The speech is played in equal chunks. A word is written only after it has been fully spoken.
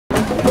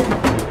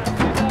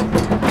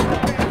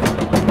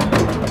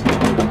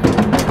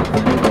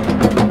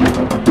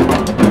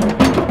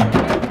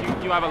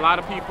have a lot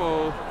of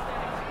people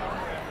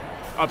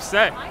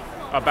upset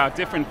about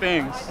different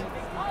things,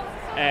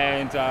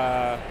 and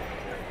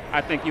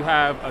I think you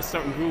have a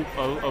certain group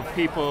of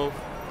people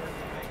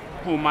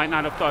who might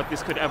not have thought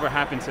this could ever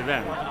happen to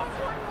them.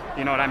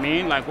 You know what I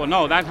mean? Like, well,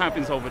 no, that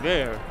happens over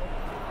there,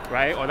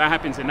 right? Or that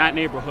happens in that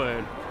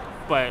neighborhood.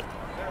 But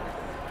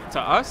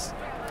to us,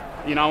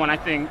 you know, and I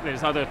think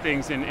there's other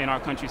things in our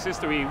country's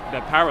history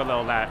that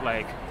parallel that,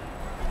 like,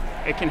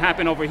 it can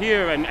happen over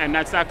here, and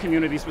that's that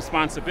community's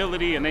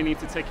responsibility, and they need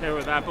to take care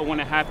of that. But when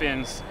it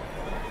happens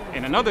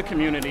in another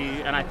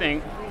community, and I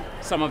think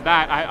some of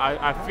that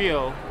I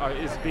feel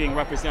is being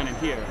represented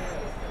here,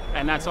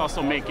 and that's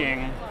also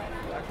making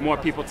more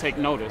people take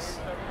notice.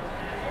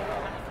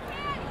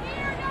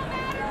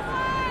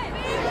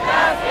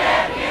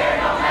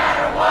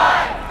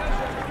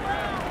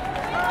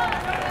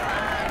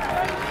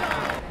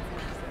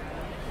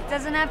 It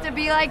doesn't have to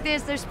be like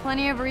this. There's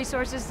plenty of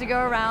resources to go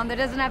around. There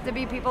doesn't have to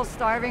be people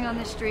starving on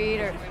the street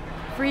or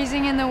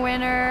freezing in the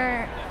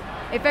winter.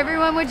 If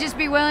everyone would just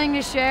be willing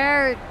to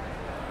share,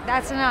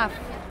 that's enough.